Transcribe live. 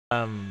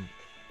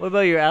What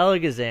about your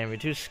Alakazam? You're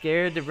too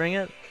scared to bring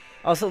it?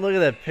 Also, look at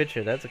that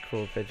picture. That's a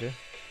cool picture.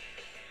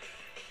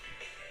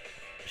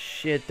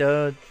 Shit,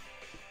 dude.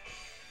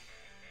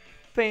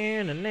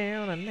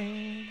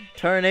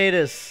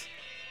 Tornadus.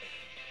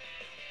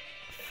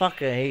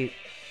 Fuck, I hate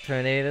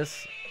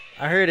Tornadus.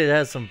 I heard it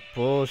has some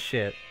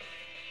bullshit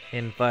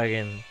in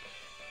fucking,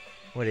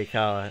 what do you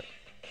call it,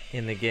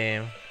 in the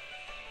game.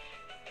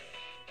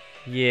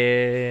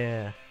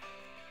 Yeah.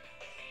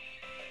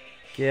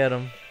 Get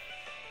him.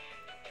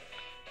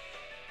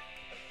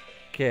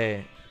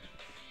 Okay.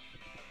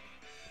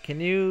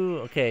 Can you...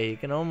 Okay, you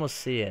can almost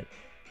see it.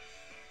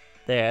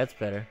 There, that's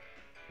better.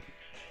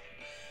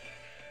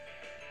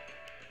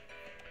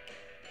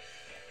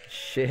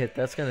 Shit,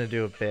 that's gonna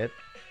do a bit.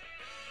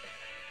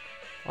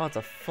 Oh, it's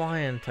a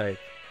flying type.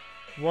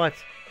 What?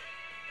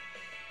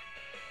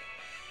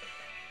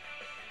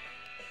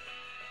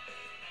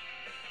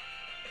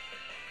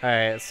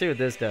 Alright, let's see what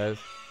this does.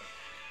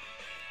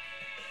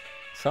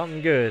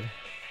 Something good.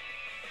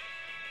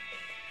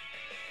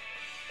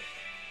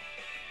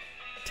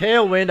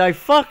 Tailwind, I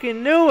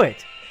fucking knew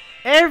it!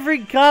 Every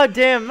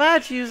goddamn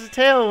match uses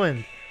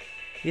Tailwind.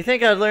 You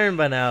think I'd learn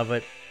by now,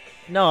 but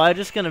no, I'm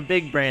just gonna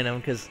big brain him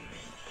because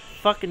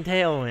fucking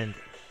Tailwind.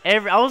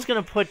 I was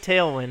gonna put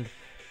Tailwind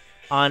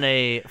on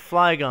a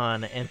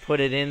Flygon and put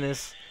it in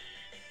this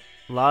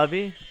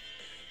lobby,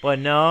 but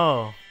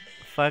no,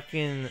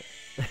 fucking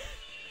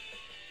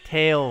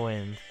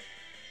Tailwind.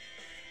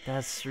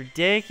 That's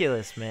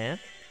ridiculous, man.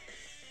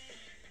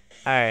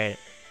 Alright.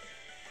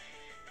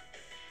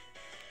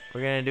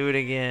 We're gonna do it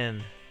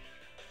again.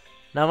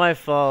 Not my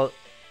fault.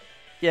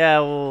 Yeah,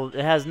 well,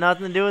 it has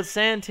nothing to do with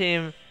Sand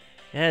Team.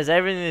 It has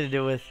everything to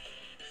do with...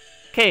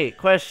 Okay,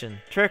 question.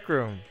 Trick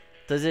Room.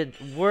 Does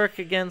it work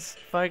against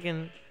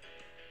fucking...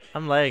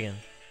 I'm lagging.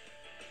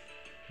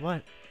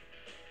 What?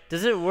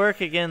 Does it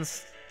work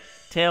against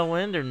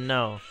Tailwind or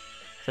no?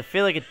 'Cause I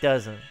feel like it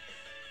doesn't.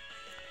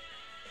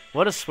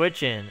 What a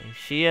switch in.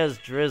 She has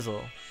Drizzle.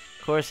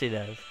 Of course he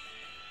does.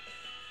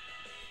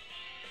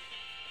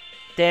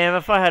 Damn,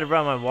 if I had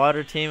brought my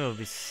water team, it would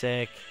be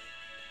sick.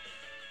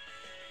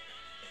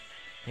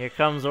 Here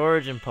comes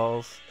Origin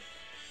Pulse.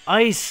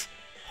 Ice!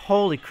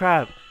 Holy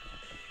crap.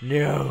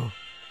 No.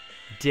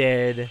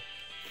 Dead.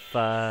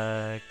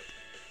 Fucked.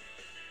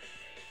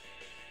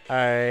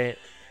 Alright.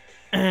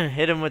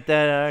 Hit him with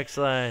that arc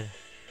slide.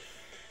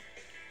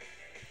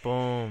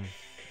 Boom.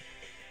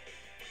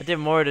 It did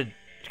more to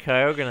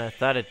Kyogre than I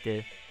thought it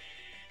did.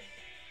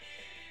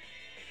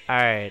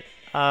 Alright.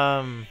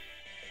 I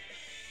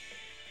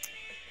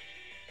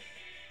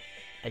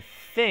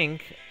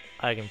think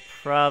I can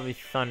probably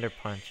Thunder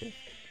Punch it.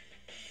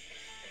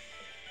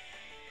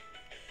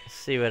 Let's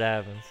see what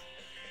happens.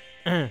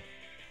 There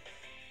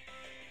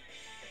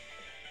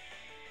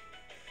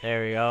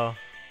we go.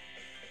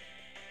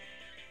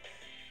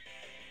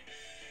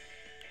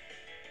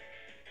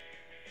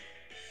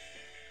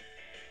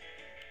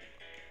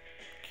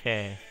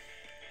 Okay.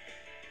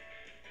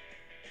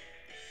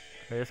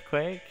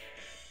 Earthquake.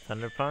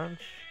 Thunder Punch.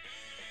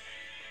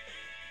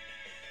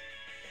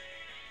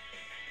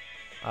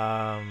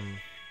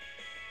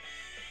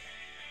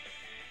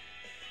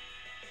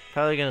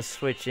 Probably gonna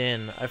switch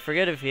in. I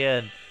forget if he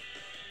had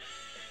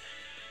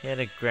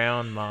a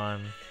ground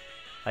mon.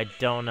 I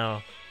don't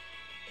know.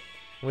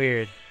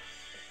 Weird.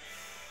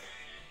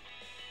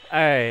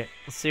 Alright,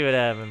 let's see what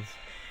happens.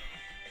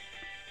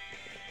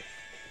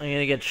 I'm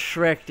gonna get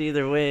Shrek'd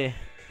either way.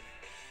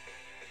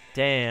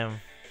 Damn.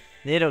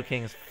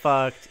 Nidoking's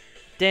fucked.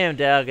 Damn,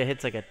 Dialga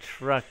hits like a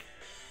truck.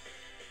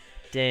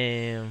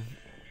 Damn.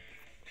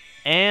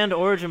 And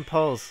Origin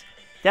Pulse.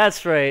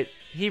 That's right.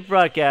 He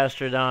brought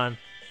Gastrodon.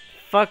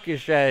 Fuck your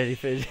strategy,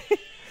 Fidget.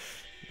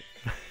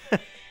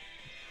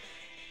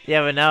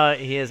 Yeah, but now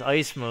he has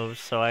ice moves,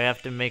 so I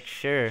have to make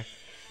sure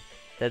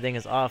that thing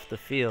is off the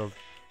field.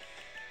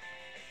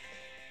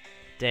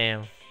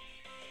 Damn.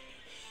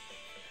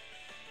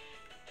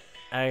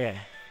 Okay.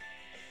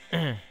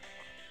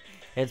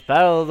 It's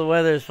Battle of the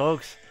Weathers,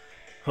 folks.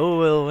 Who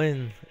will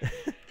win?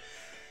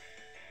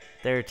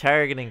 They're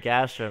targeting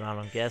Gastrodon,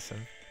 I'm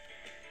guessing.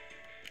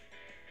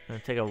 Gonna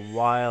take a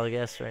wild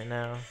guess right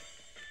now.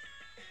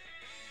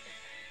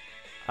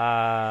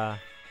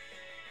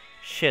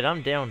 Shit,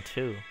 I'm down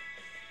 2.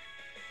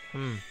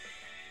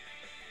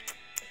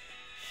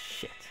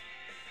 Shit.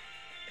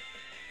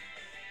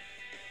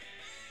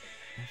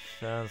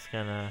 That's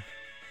gonna...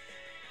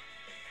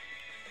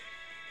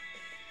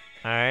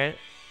 Alright,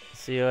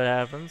 see what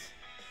happens.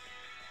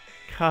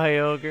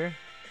 Kyogre,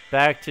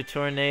 back to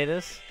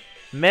Tornadus.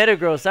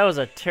 Metagross, that was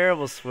a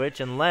terrible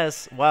switch,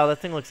 unless... Wow, that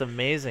thing looks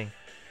amazing.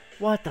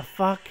 What the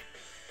fuck?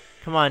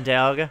 Come on,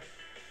 Dialga.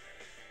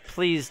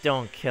 Please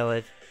don't kill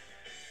it.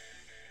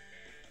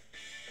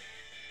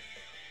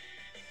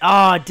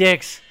 Ah,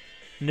 dicks.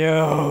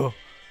 No.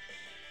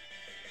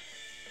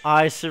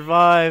 I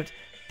survived.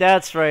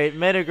 That's right.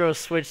 Metagross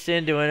switched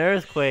into an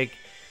Earthquake.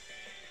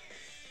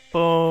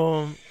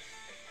 Boom.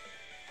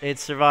 It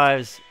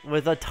survives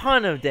with a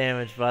ton of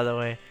damage, by the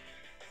way.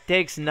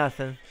 Takes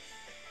nothing.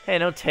 Hey,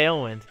 no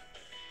Tailwind.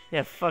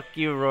 Yeah, fuck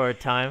you, Roar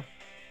Time.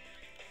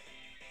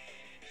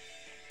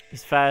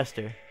 He's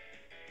faster.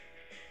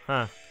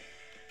 Huh.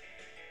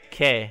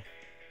 Okay.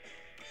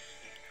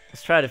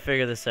 Let's try to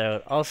figure this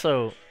out.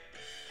 Also,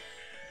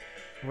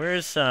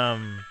 where's, let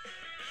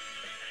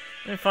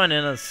me find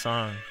another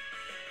song.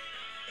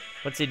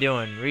 What's he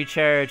doing?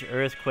 Recharge,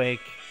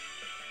 Earthquake.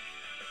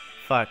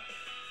 Fuck.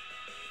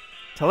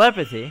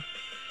 Telepathy?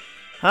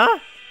 Huh?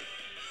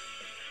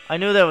 I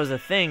knew that was a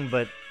thing,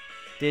 but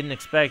didn't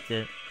expect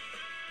it.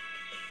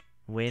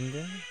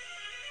 Winding?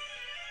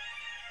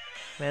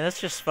 Man,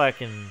 that's just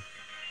fucking...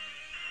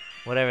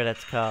 whatever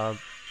that's called.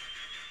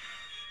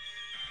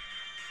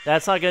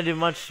 That's not gonna do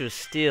much to a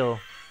steel.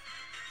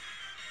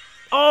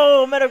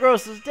 Oh,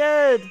 Metagross is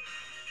dead!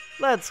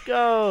 Let's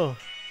go!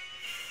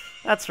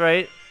 That's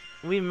right.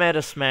 We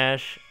Meta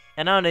Smash,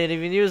 and I'm not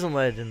even using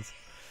Legends.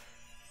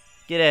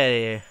 Get out of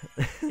here.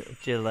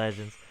 Get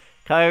Legends.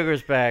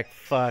 Kyogre's back.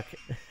 Fuck.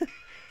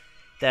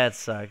 That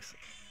sucks.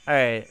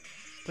 Alright.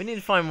 We need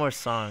to find more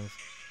songs.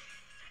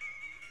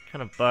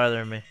 Kind of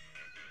bothering me.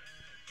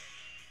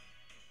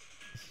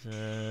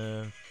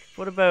 So,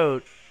 what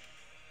about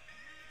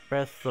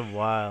Breath of the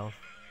Wild?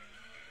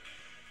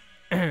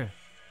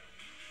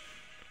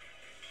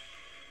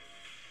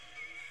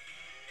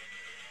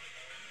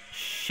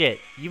 Shit,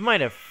 you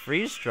might have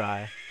freeze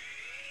dry.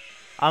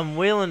 I'm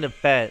willing to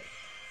bet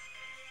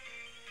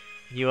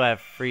you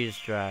have freeze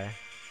dry.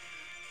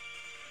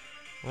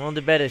 I'm willing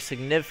to bet a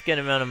significant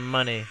amount of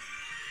money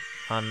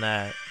on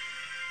that.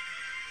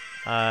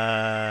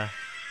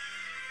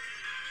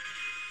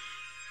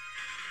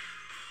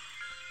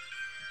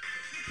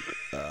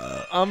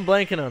 I'm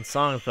blanking on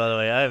songs, by the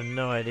way. I have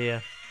no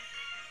idea.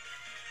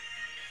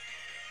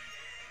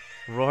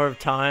 Roar of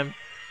Time.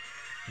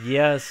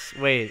 Yes.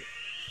 Wait.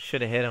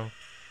 Should have hit him.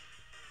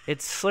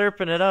 It's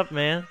slurping it up,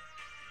 man.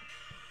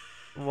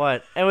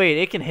 What? Oh, wait.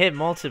 It can hit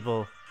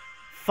multiple.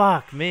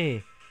 Fuck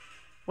me.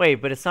 Wait,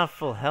 but it's not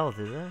full health,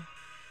 is it?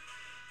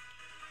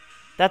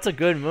 That's a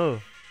good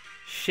move.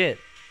 Shit.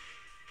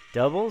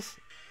 Doubles?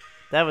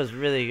 That was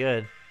really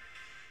good.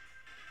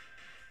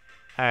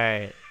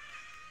 Alright.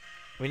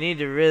 We need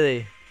to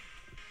really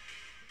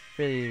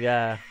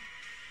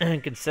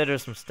consider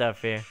some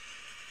stuff here.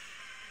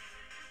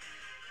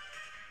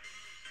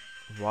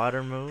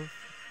 Water move?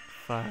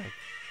 Fuck.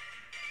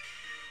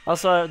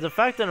 Also, the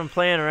fact that I'm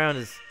playing around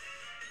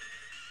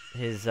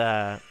his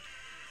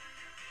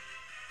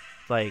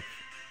like,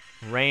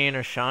 rain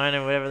or shine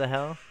or whatever the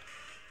hell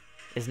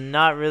is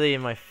not really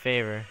in my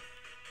favor.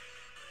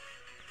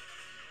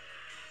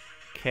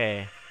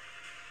 Okay.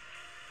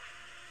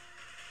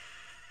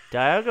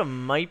 Dialga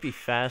might be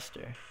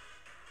faster.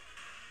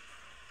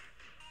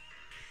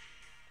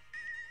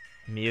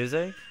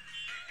 Music?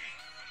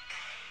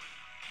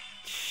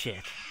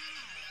 Shit.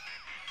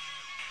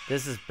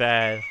 This is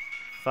bad.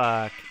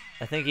 Fuck.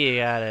 I think he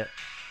got it.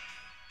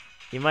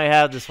 He might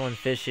have this one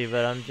fishy,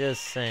 but I'm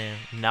just saying.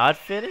 Not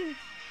fitting?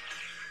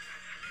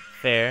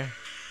 Fair.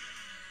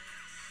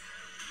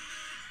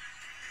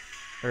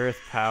 Earth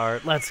power.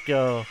 Let's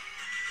go.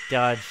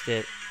 Dodged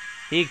it.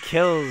 He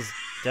kills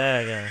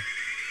Dialga.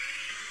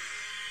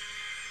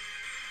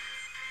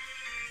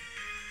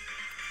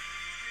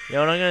 You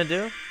know what I'm gonna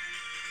do?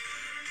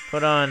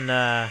 Put on,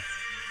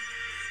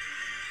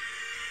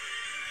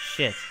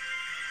 shit.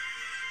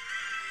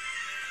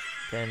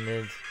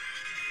 Ended.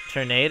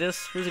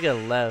 Tornadus? Who's he got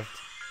left?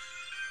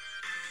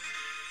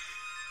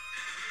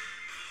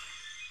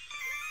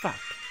 Fuck.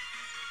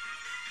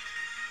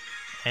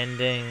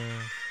 Ending.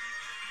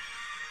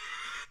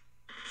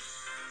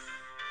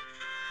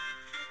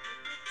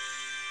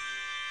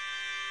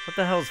 What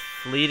the hell's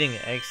Fleeting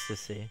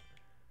Ecstasy?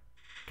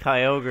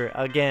 Kyogre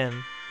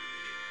again.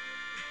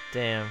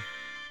 Damn.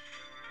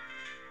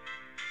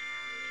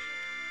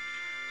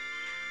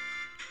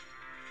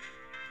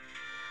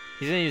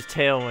 He's gonna use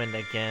Tailwind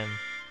again.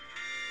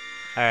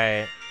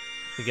 Alright.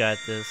 We got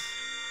this.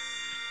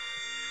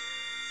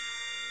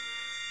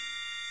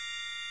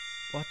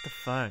 What the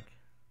fuck?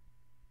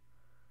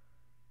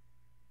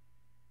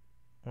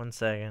 1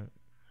 second.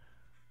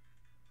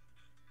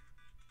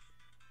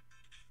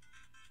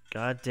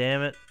 God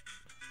damn it.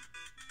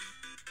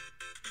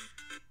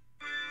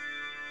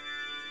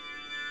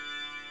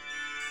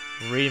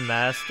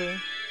 Remaster?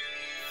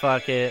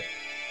 Fuck it.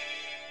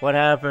 What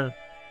happened?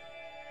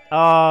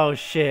 Oh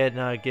shit,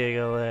 not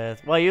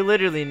Gigalith. Well, you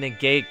literally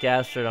negate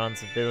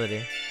Gastrodon's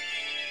ability.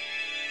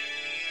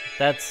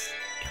 That's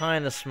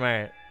kinda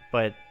smart,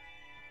 but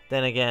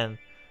then again,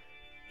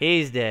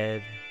 he's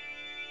dead.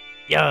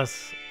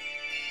 Yes!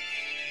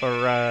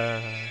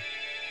 Hurrah.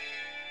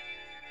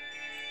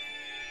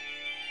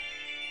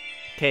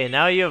 Okay,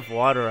 now you have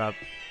Water Up.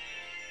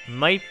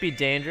 Might be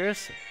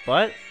dangerous,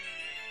 but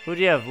who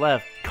do you have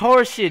left? Of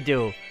course you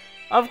do!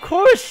 Of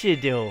course you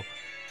do!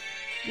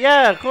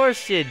 Yeah, of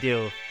course you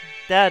do.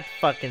 That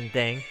fucking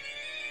thing.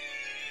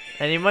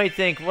 And you might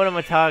think, what am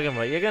I talking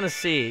about? You're gonna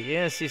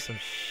see some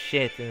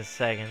shit in a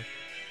second.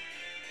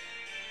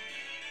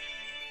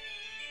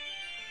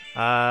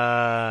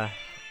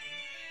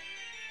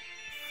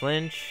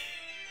 Flinch.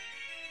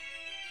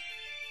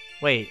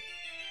 Wait.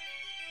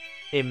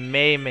 It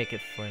may make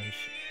it flinch.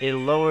 It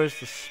lowers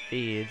the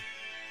speed.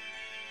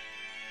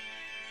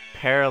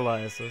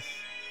 Paralyzes.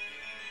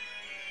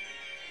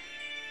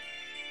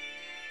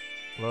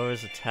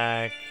 Lowers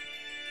attack.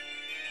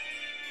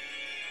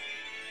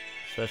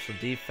 Special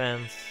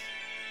defense.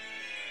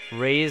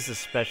 Raises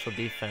special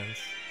defense.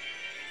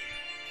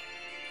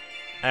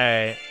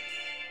 Alright.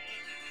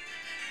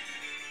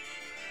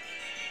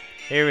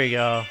 Here we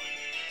go.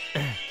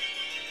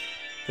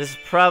 This is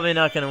probably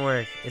not going to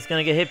work. It's going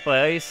to get hit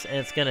by ice and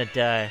it's going to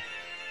die.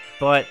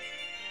 But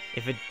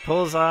if it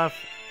pulls off,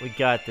 we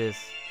got this.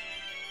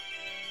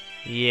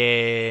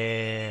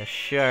 Yeah,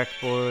 Shark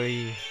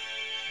Boy.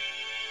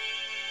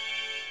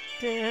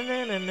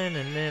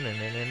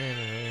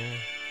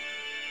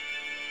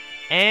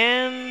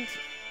 And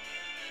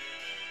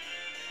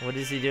what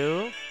does he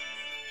do?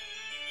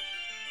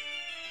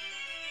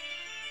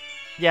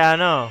 Yeah, I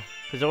know.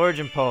 Because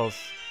Origin Pulse.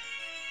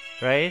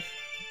 Right?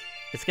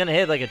 It's gonna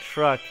hit like a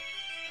truck.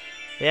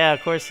 Yeah,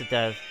 of course it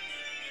does.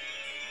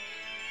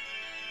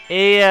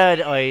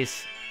 And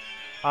ice.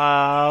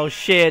 Oh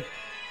shit.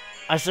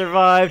 I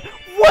survived.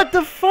 What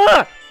the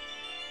fuck?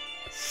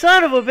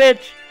 Son of a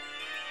bitch.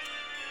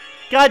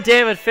 God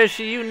damn it,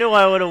 Fishy. You knew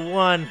I would have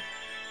won.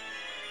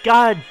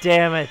 God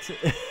damn it.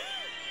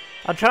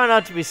 I'll try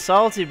not to be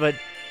salty, but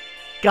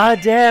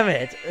god damn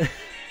it.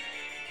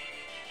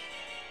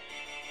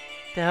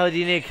 The hell do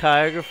you need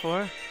Kyogre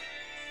for?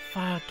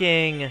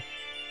 Fucking.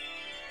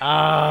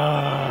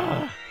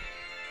 Ah.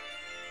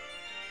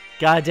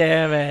 God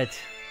damn it.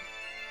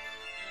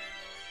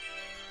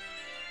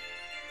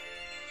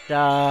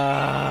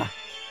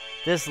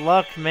 This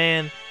luck,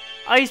 man.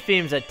 Ice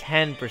Beam's at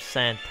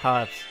 10%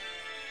 tops.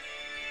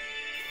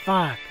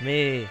 Fuck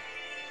me.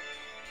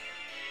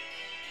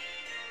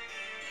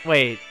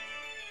 Wait.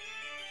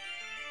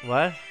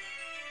 What?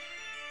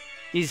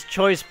 He's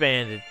choice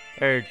banded.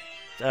 Or,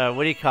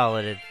 what do you call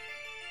it?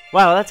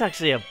 Wow, that's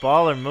actually a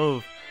baller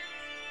move.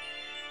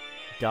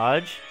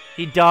 Dodge?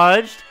 He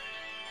dodged?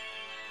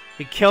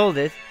 He killed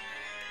it.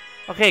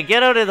 Okay,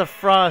 get out of the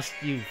frost,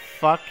 you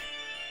fuck.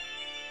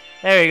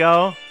 There you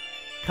go.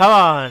 Come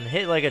on,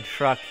 hit like a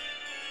truck.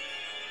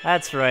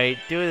 That's right,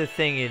 do the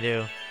thing you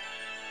do.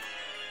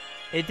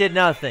 It did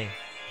nothing.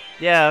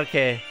 Yeah,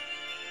 okay.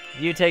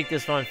 You take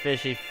this one,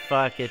 Fishy.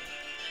 Fuck it.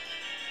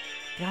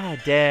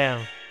 God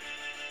damn.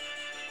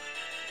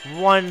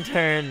 One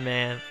turn,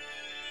 man.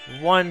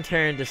 One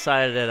turn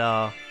decided it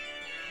all.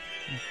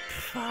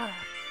 Fuck.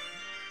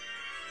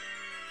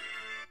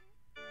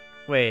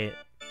 Wait.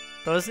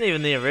 That wasn't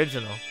even the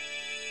original.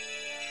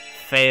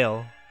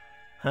 Fail.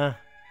 Huh.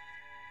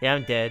 Yeah,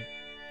 I'm dead.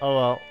 Oh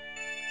well.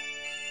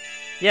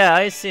 Yeah,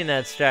 I seen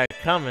that strat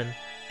coming,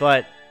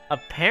 but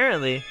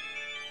apparently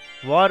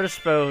Water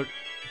Spout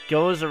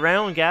goes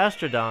around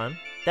Gastrodon.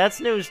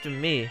 That's news to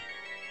me.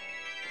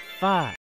 Fuck.